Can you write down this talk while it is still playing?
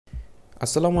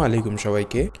আসসালামু আলাইকুম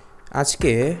সবাইকে।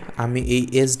 আজকে আমি এই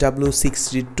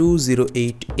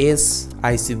SW6208S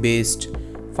আইসি based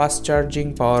fast charging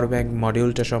power bank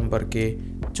মডিউলটা সম্পর্কে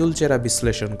চুলচেরা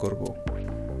বিশ্লেষণ করব।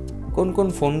 কোন কোন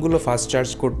ফোনগুলো ফাস্ট চার্জ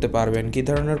করতে পারবেন, কী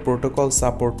ধরনের প্রোটোকল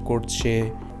সাপোর্ট করছে,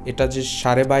 এটা যে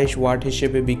 22.5 ওয়াট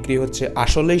হিসেবে বিক্রি হচ্ছে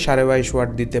আসলেই 22.5 ওয়াট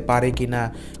দিতে পারে কিনা,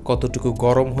 কতটুকু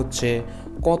গরম হচ্ছে,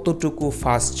 কতটুকু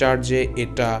ফাস্ট চার্জে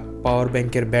এটা পাওয়ার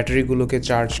ব্যাংকের ব্যাটারিগুলোকে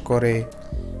চার্জ করে,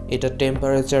 এটা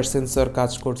টেম্পারেচার সেন্সর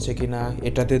কাজ করছে কিনা,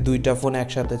 এটাতে দুইটা ফোন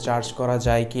একসাথে চার্জ করা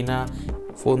যায় কিনা,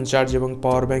 ফোন চার্জ এবং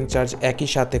পাওয়ার ব্যাংক চার্জ একই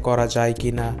সাথে করা যায়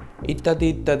কিনা, ইত্যাদি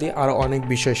ইত্যাদি আরও অনেক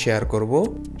বিষয় শেয়ার করব।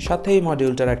 সাথে এই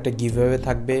মডিউলটার একটা গিভঅ্যাওয়ে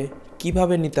থাকবে,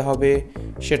 কিভাবে নিতে হবে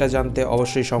সেটা জানতে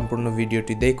অবশ্যই সম্পূর্ণ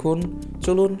ভিডিওটি দেখুন।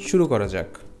 চলুন শুরু করা যাক।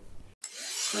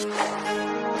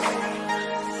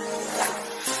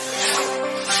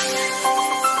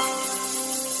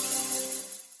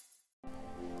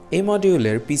 এই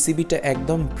মডিউলের পিসিবিটা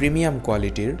একদম প্রিমিয়াম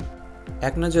কোয়ালিটির।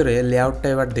 এক নজরে লেআউটটা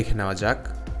এবার দেখে নেওয়া যাক।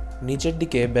 নিচের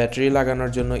দিকে ব্যাটারি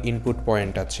লাগানোর জন্য ইনপুট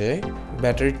পয়েন্ট আছে,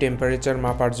 ব্যাটারির টেম্পারেচার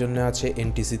মাপার জন্য আছে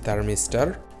এনটিসি থার্মিস্টার,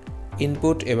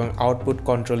 ইনপুট এবং আউটপুট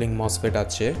কন্ট্রোলিং মসফেট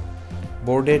আছে।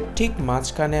 বোর্ডের ঠিক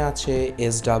মাঝখানে আছে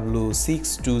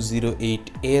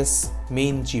SW6208S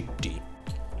মেইন চিপটি।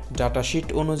 ডাটাশিট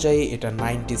অনুযায়ী এটা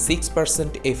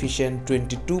 96% এফিশিয়েন্ট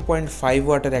 22.5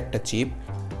 ওয়াটের একটা চিপ,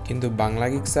 কিন্তু বাংলা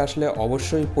গিক্সে আসলে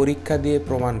অবশ্যই পরীক্ষা দিয়ে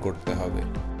প্রমাণ করতে হবে।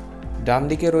 ডান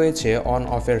দিকে রয়েছে অন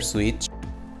অফের সুইচ।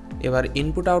 এবার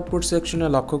ইনপুট আউটপুট সেকশনে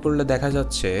লক্ষ্য করলে দেখা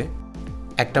যাচ্ছে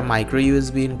একটা মাইক্রো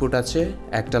ইউএসবি ইনপুট আছে,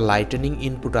 একটা লাইটেনিং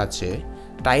ইনপুট আছে।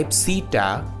 টাইপ সিটা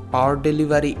পাওয়ার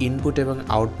ডেলিভারি ইনপুট এবং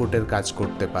আউটপুটের কাজ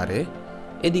করতে পারে।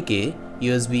 এদিকে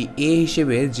ইউএসবি এ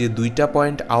হিসেবে যে দুইটা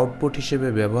পয়েন্ট আউটপুট হিসেবে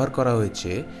ব্যবহার করা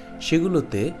হয়েছে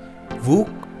সেগুলোতে ভুক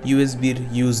ইউএসবির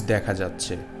ইউজ দেখা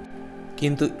যাচ্ছে।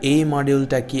 কিন্তু এই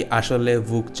মডিউলটা কি আসলে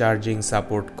ভুক চার্জিং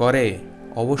সাপোর্ট করে?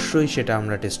 অবশ্যই সেটা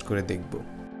আমরা টেস্ট করে দেখব।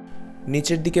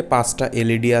 নিচের দিকে 5টা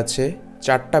এলইডি আছে,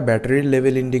 4টা ব্যাটারির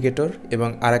লেভেল ইন্ডিকেটর এবং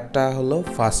আরেকটা হলো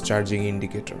ফাস্ট চার্জিং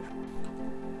ইন্ডিকেটর।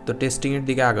 তো টেস্টিংয়ের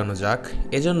দিকে আগানো যাক।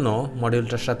 এজন্য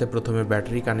মডিউলটার সাথে প্রথমে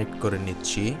ব্যাটারি কানেক্ট করে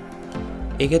নিচ্ছি।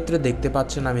 এক্ষেত্রে দেখতে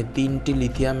পাচ্ছেন আমি 3টি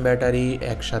লিথিয়াম ব্যাটারি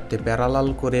একসাথে প্যারালাল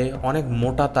করে অনেক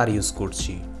মোটা তার ইউজ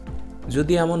করছি।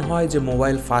 যদি এমন হয় যে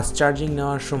মোবাইল ফাস্ট চার্জিং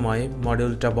নেওয়ার সময়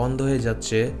মডিউলটা বন্ধ হয়ে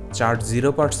যাচ্ছে, চার্জ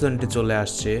 0%-এ চলে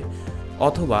আসছে,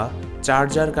 অথবা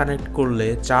চার্জার কানেক্ট করলে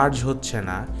চার্জ হচ্ছে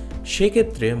না,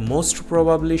 সেক্ষেত্রে মোস্ট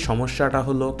প্রবাবলি সমস্যাটা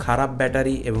হলো খারাপ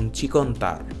ব্যাটারি এবং চিকন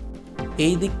তার।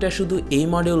 এই দিকটা শুধু এই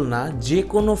মডিউল না, যে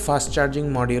কোনো ফাস্ট চার্জিং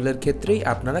মডিউলের ক্ষেত্রেই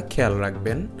আপনারা খেয়াল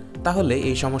রাখবেন, তাহলে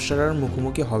এই সমস্যাটার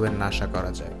মুখোমুখি হবেন না আশা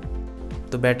করা যায়।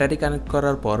 তো ব্যাটারি কানেক্ট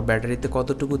করার পর ব্যাটারিতে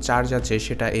কতটুকু চার্জ আছে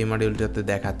সেটা এই মডিউলটাতে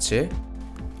দেখাচ্ছে।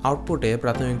 আউটপুটে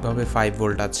প্রাথমিকভাবে 5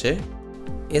 ভোল্ট আছে।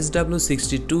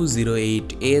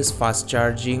 SW6208S ফাস্ট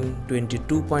চার্জিং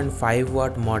 22.5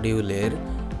 ওয়াট মডিউলের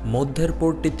মধ্যের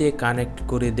পোর্টটিতে কানেক্ট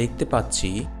করে দেখতে পাচ্ছি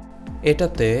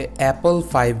এটাতে Apple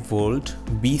 5 volt,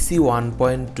 BC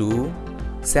 1.2,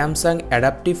 Samsung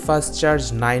adaptive fast charge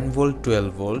 9 volt 12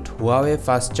 volt, Huawei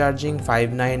fast charging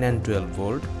 5.9 and 12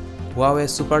 volt, Huawei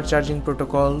super charging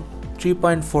protocol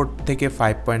 3.4 থেকে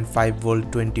 5.5 ভোল্ট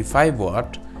 25 ওয়াট,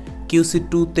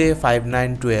 QC2-তে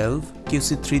 5912,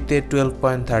 QC3-তে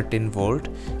 12.13 ভোল্ট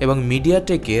এবং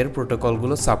মিডিয়াটেকের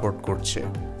প্রোটোকলগুলো সাপোর্ট করছে।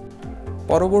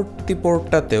 পরবর্তী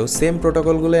পোর্টটাতেও সেম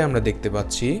প্রোটোকলগুলোই আমরা দেখতে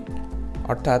পাচ্ছি,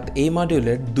 অর্থাৎ এই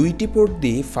মডিউলের 2টি পোর্ট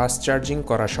দিয়ে ফাস্ট চার্জিং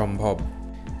করা সম্ভব।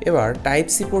 এবার টাইপ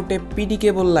সি পোর্টে পিডি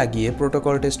কেবল লাগিয়ে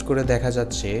প্রোটোকল টেস্ট করে দেখা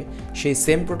যাচ্ছে সেই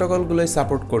সেম প্রোটোকলগুলোই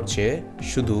সাপোর্ট করছে,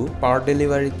 শুধু পাওয়ার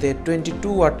ডেলিভারিতে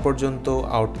 22 ওয়াট পর্যন্ত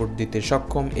আউটপুট দিতে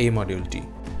সক্ষম এই মডিউলটি।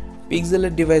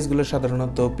 পিক্সেলের ডিভাইসগুলো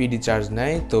সাধারণত পিডি চার্জ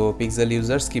নেয়, তো pixel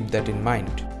users keep that in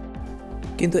mind.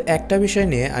 কিন্তু একটা বিষয়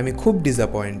নিয়ে আমি খুব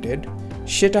ডিসঅ্যাপয়েন্টেড,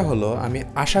 সেটা হলো আমি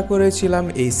আশা করেছিলাম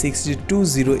এই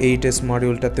 6208S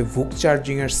মডিউলটাতে ভুক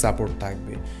চার্জিংয়ের সাপোর্ট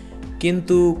থাকবে,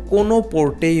 কিন্তু কোনো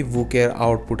পোর্টেই ভুকের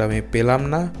আউটপুট আমি পেলাম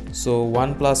না। সো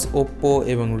OnePlus, ওপ্পো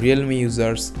এবং রিয়েলমি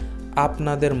ইউজার্স,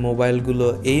 আপনাদের মোবাইলগুলো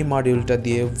এই মডিউলটা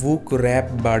দিয়ে ভুক র্যাপ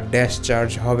বা ড্যাশ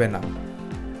চার্জ হবে না।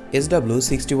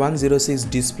 SW6106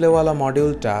 ডিসপ্লেওয়ালা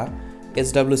মডিউলটা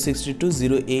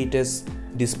SW6208S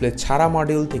ডিসপ্লে ছাড়া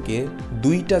মডিউল থেকে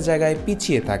 2টা জায়গায়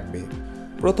পিছিয়ে থাকবে।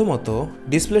 প্রথমত,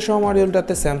 ডিসপ্লে সহ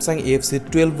মডিউলটাতে স্যামসাং AFC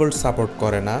 12 ভোল্ট সাপোর্ট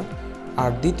করে না,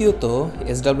 আর দ্বিতীয়ত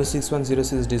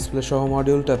SW6106 ডিসপ্লে সহ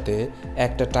মডিউলটাতে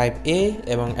একটা টাইপ এ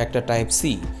এবং একটা টাইপ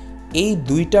সি, এই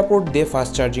 2টা পোর্ট দিয়ে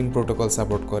ফাস্ট চার্জিং প্রোটোকল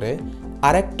সাপোর্ট করে,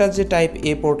 আরেকটা যে টাইপ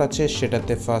এ পোর্ট আছে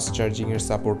সেটাতে ফাস্ট চার্জিংয়ের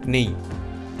সাপোর্ট নেই।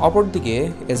 অপরদিকে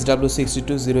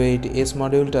SW6208S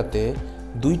মডিউলটাতে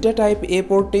দুইটা টাইপ এ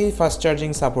পোর্টেই ফাস্ট চার্জিং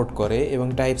সাপোর্ট করে এবং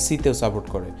টাইপ সিতেও সাপোর্ট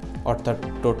করে, অর্থাৎ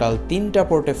টোটাল 3টা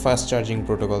পোর্টে ফাস্ট চার্জিং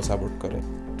প্রোটোকল সাপোর্ট করে।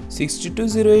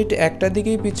 6208 একটা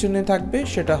দিকেই পিছনে থাকবে,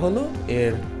 সেটা হলো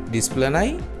এর ডিসপ্লে নাই,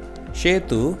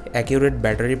 সেহেতু অ্যাকিউরেট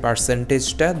ব্যাটারি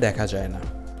পার্সেন্টেজটা দেখা যায় না।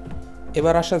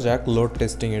 এবার আসা যাক লোড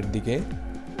টেস্টিংয়ের দিকে।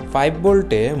 5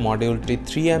 ভোল্টে মডিউলটি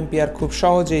 3 অ্যাম্পিয়ার খুব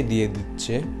সহজেই দিয়ে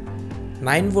দিচ্ছে।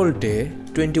 9 ভোল্টে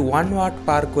 21 ওয়াট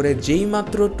পার করে যেই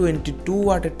মাত্র 22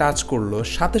 ওয়াটে টাচ করলো,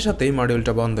 সাথে সাথেই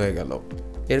মডিউলটা বন্ধ হয়ে গেল।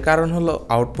 এর কারণ হলো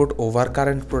আউটপুট ওভার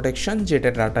কারেন্ট প্রোটেকশন, যেটা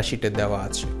ডাটা শিটে দেওয়া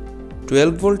আছে।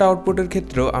 12 ভোল্ট আউটপুটের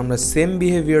ক্ষেত্রেও আমরা সেম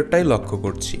বিহেভিয়ারটাই লক্ষ্য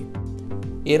করছি।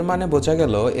 এর মানে বোঝা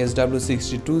গেল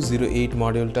SW6208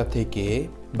 মডিউলটা থেকে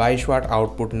 22 ওয়াট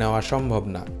আউটপুট নেওয়া সম্ভব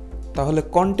না। তাহলে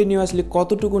কন্টিনিউয়াসলি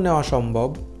কতটুকু নেওয়া সম্ভব?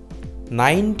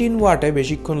 19 ওয়াটে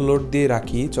বেশিক্ষণ লোড দিয়ে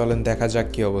রাখি, চলেন দেখা যাক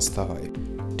কী অবস্থা হয়।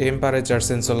 টেম্পারেচার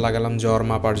সেন্সর লাগালাম জ্বর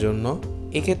মাপার জন্য।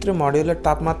 এক্ষেত্রে মডিউলের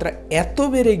তাপমাত্রা এত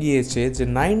বেড়ে গিয়েছে যে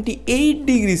 98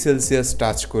 ডিগ্রি সেলসিয়াস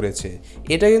টাচ করেছে।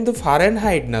 এটা কিন্তু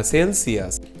ফারেনহাইট না,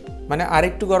 সেলসিয়াস। মানে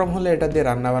আরেকটু গরম হলে এটা দিয়ে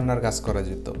রান্নাবান্নার কাজ করা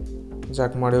যেত।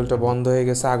 যাক, মডিউলটা বন্ধ হয়ে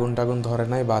গেছে, আগুন টাগুন ধরে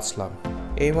নাই, বাঁচলাম।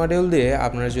 এই মডিউল দিয়ে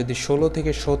আপনারা যদি 16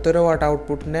 থেকে 17 ওয়াট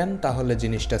আউটপুট নেন তাহলে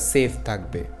জিনিসটা সেফ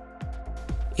থাকবে।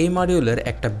 এই মডিউলের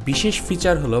একটা বিশেষ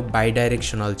ফিচার হলো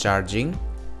বাইডাইরেকশনাল চার্জিং।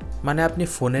 মানে আপনি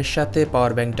ফোনের সাথে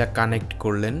পাওয়ার ব্যাঙ্কটা কানেক্ট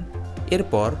করলেন,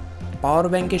 এরপর পাওয়ার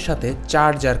ব্যাঙ্কের সাথে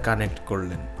চার্জার কানেক্ট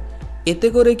করলেন। এতে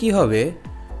করে কি হবে,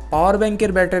 পাওয়ার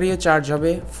ব্যাঙ্কের ব্যাটারিও চার্জ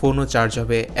হবে, ফোনও চার্জ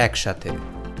হবে একসাথে।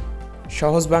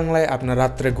 সহজ বাংলায়, আপনার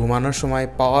রাত্রে ঘুমানোর সময়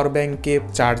পাওয়ার ব্যাঙ্কে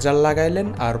চার্জার লাগাইলেন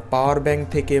আর পাওয়ার ব্যাঙ্ক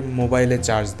থেকে মোবাইলে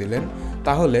চার্জ দিলেন,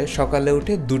 তাহলে সকালে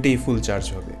উঠে দুটেই ফুল চার্জ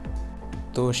হবে।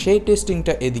 তো সেই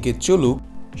টেস্টিংটা এদিকে চলুক।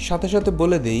 সাথে সাথে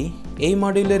বলে দেই, এই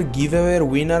মডিউলের গিভঅ্যাওয়ের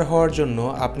উইনার হওয়ার জন্য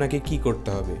আপনাকে কি করতে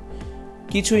হবে?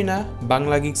 কিছুই না,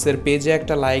 বাংলা গিক্সের পেজে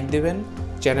একটা লাইক দেবেন,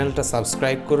 চ্যানেলটা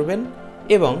সাবস্ক্রাইব করবেন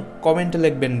এবং কমেন্টে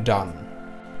লিখবেন ডান।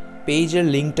 পেজের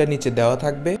লিঙ্কটা নিচে দেওয়া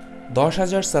থাকবে।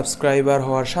 10,000 সাবস্ক্রাইবার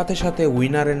হওয়ার সাথে সাথে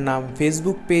উইনারের নাম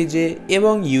ফেসবুক পেজে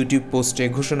এবং ইউটিউব পোস্টে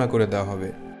ঘোষণা করে দেওয়া হবে।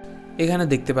 এখানে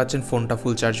দেখতে পাচ্ছেন ফোনটা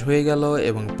ফুল চার্জ হয়ে গেল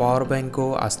এবং পাওয়ার ব্যাঙ্কও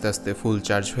আস্তে আস্তে ফুল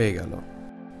চার্জ হয়ে গেল।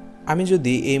 আমি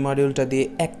যদি এই মডিউলটা দিয়ে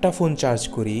একটা ফোন চার্জ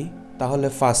করি তাহলে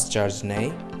ফাস্ট চার্জ নেয়।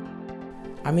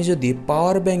 আমি যদি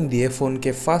পাওয়ার ব্যাঙ্ক দিয়ে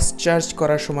ফোনকে ফাস্ট চার্জ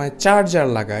করার সময় চার্জার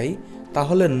লাগাই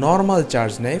তাহলে নর্মাল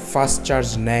চার্জ নেয়, ফাস্ট চার্জ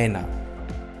নেয় না।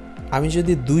 আমি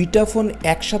যদি দুইটা ফোন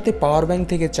একসাথে পাওয়ার ব্যাঙ্ক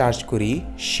থেকে চার্জ করি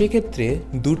সেক্ষেত্রে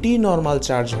দুটি নর্মাল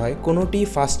চার্জ হয়, কোনোটি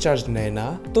ফাস্ট চার্জ নেয় না।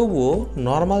 তবুও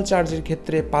নর্মাল চার্জের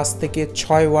ক্ষেত্রে 5 থেকে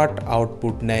 6 ওয়াট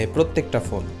আউটপুট নেয় প্রত্যেকটা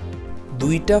ফোন।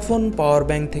 দুইটা ফোন পাওয়ার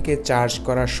ব্যাঙ্ক থেকে চার্জ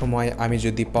করার সময় আমি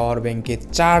যদি পাওয়ার ব্যাঙ্কে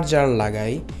চার্জার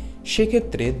লাগাই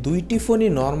সেক্ষেত্রে দুইটি ফোনই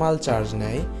নর্মাল চার্জ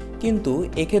নেয়, কিন্তু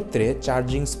এক্ষেত্রে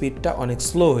চার্জিং স্পিডটা অনেক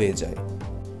স্লো হয়ে যায়।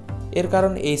 এর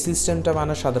কারণ এই সিস্টেমটা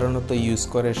মানে সাধারণত ইউজ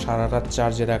করে সারা রাত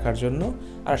চার্জে রাখার জন্য,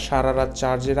 আর সারা রাত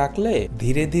চার্জে রাখলে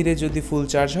ধীরে ধীরে যদি ফুল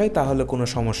চার্জ হয় তাহলে কোনো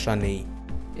সমস্যা নেই।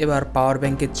 এবার পাওয়ার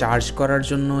ব্যাঙ্কে চার্জ করার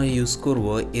জন্য ইউজ করব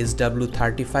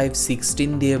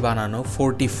SW6516 দিয়ে বানানো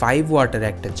 45 ওয়াটের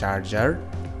একটা চার্জার।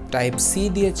 টাইপ সি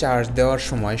দিয়ে চার্জ দেওয়ার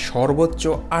সময় সর্বোচ্চ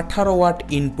 18 ওয়াট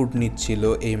ইনপুট নিচ্ছিল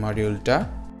এই মডিউলটা।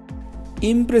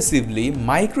 ইমপ্রেসিভলি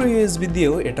মাইক্রো ইউএসবি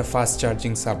দিয়েও এটা ফাস্ট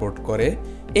চার্জিং সাপোর্ট করে,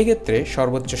 এক্ষেত্রে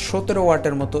সর্বোচ্চ 17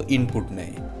 ওয়াটের মতো ইনপুট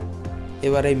নেয়।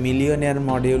 এবার এই মিলিয়নিয়ার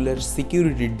মডিউলের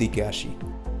সিকিউরিটির দিকে আসি।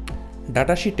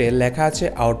 ডাটাশিটে লেখা আছে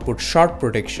আউটপুট শর্ট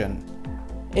প্রোটেকশন।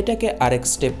 এটাকে আরেক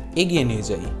স্টেপ এগিয়ে নিয়ে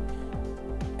যাই।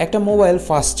 একটা মোবাইল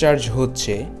ফাস্ট চার্জ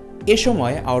হচ্ছে, এ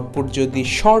সময় আউটপুট যদি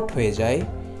শর্ট হয়ে যায়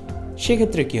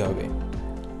সেক্ষেত্রে কি হবে?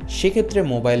 সেক্ষেত্রে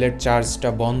মোবাইলের চার্জটা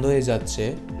বন্ধ হয়ে যাচ্ছে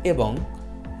এবং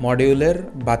মডিউলের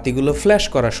বাতিগুলো ফ্ল্যাশ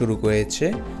করা শুরু করেছে,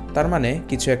 তার মানে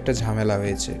কিছু একটা ঝামেলা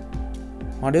হয়েছে।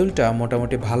 মডিউলটা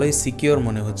মোটামুটি ভালোই সিকিওর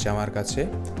মনে হচ্ছে আমার কাছে।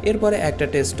 এরপরে একটা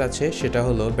টেস্ট আছে, সেটা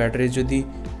হলো ব্যাটারি যদি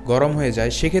গরম হয়ে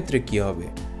যায় সেক্ষেত্রে কি হবে।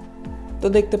 তো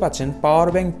দেখতে পাচ্ছেন পাওয়ার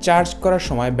ব্যাঙ্ক চার্জ করার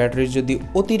সময় ব্যাটারি যদি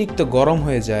অতিরিক্ত গরম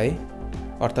হয়ে যায়,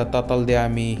 অর্থাৎ তাতাল দিয়ে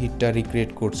আমি হিটটা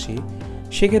রিক্রিয়েট করছি,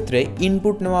 সেক্ষেত্রে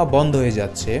ইনপুট নেওয়া বন্ধ হয়ে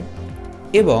যাচ্ছে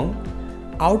এবং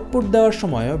আউটপুট দেওয়ার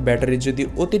সময়ও ব্যাটারি যদি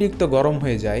অতিরিক্ত গরম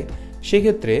হয়ে যায়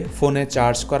সেক্ষেত্রে ফোনে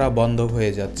চার্জ করা বন্ধ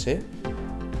হয়ে যাচ্ছে।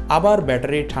 আবার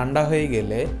ব্যাটারি ঠান্ডা হয়ে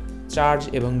গেলে চার্জ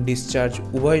এবং ডিসচার্জ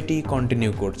উভয়টি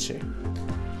কন্টিনিউ করছে।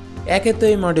 একে তো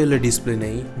এই মডিউলে ডিসপ্লে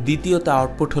নেই, দ্বিতীয়ত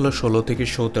আউটপুট হলো 16 থেকে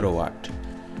 17 ওয়াট।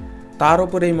 তার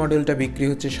উপরে এই মডিউলটা বিক্রি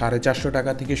হচ্ছে 450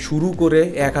 টাকা থেকে শুরু করে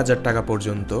 1000 টাকা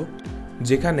পর্যন্ত,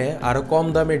 যেখানে আরও কম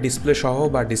দামে ডিসপ্লে সহ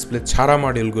বা ডিসপ্লে ছাড়া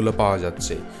মডিউলগুলো পাওয়া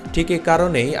যাচ্ছে। ঠিক এই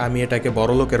কারণেই আমি এটাকে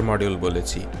বড়লোকের মডিউল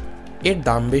বলেছি। এর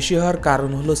দাম বেশি হওয়ার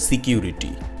কারণ হলো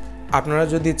সিকিউরিটি। আপনারা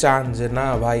যদি চান যে না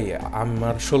ভাই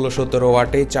আমার 16-17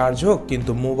 ওয়াটেই চার্জ হোক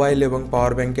কিন্তু মোবাইল এবং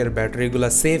পাওয়ার ব্যাংকের ব্যাটারিগুলো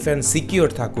সেফ অ্যান্ড সিকিউর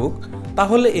থাকুক,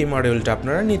 তাহলে এই মডেলটা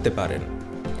আপনারা নিতে পারেন।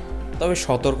 তবে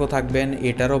সতর্ক থাকবেন,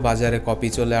 এটারও বাজারে কপি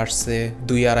চলে আসছে,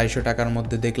 200-250 টাকার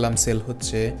মধ্যে দেখলাম সেল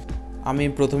হচ্ছে। আমি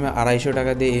প্রথমে 250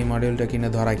 টাকা দিয়ে এই মডিউলটা কিনে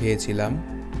ধরা খেয়েছিলাম।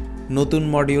 নতুন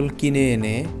মডিউল কিনে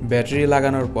এনে ব্যাটারি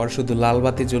লাগানোর পর শুধু লাল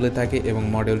বাতি জ্বলে থাকে এবং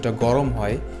মডিউলটা গরম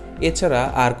হয়, এছাড়া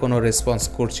আর কোনো রেসপন্স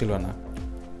করছিল না।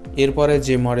 এরপরে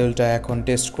যে মডিউলটা এখন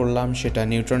টেস্ট করলাম সেটা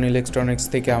নিউট্রন ইলেকট্রনিক্স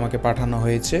থেকে আমাকে পাঠানো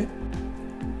হয়েছে।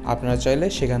 আপনারা চাইলে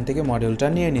সেখান থেকে মডিউলটা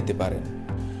নিয়ে নিতে পারেন।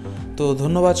 তো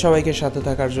ধন্যবাদ সবাইকে সাথে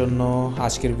থাকার জন্য।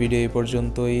 আজকের ভিডিও এই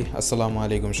পর্যন্তই। আসসালামু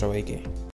আলাইকুম সবাইকে।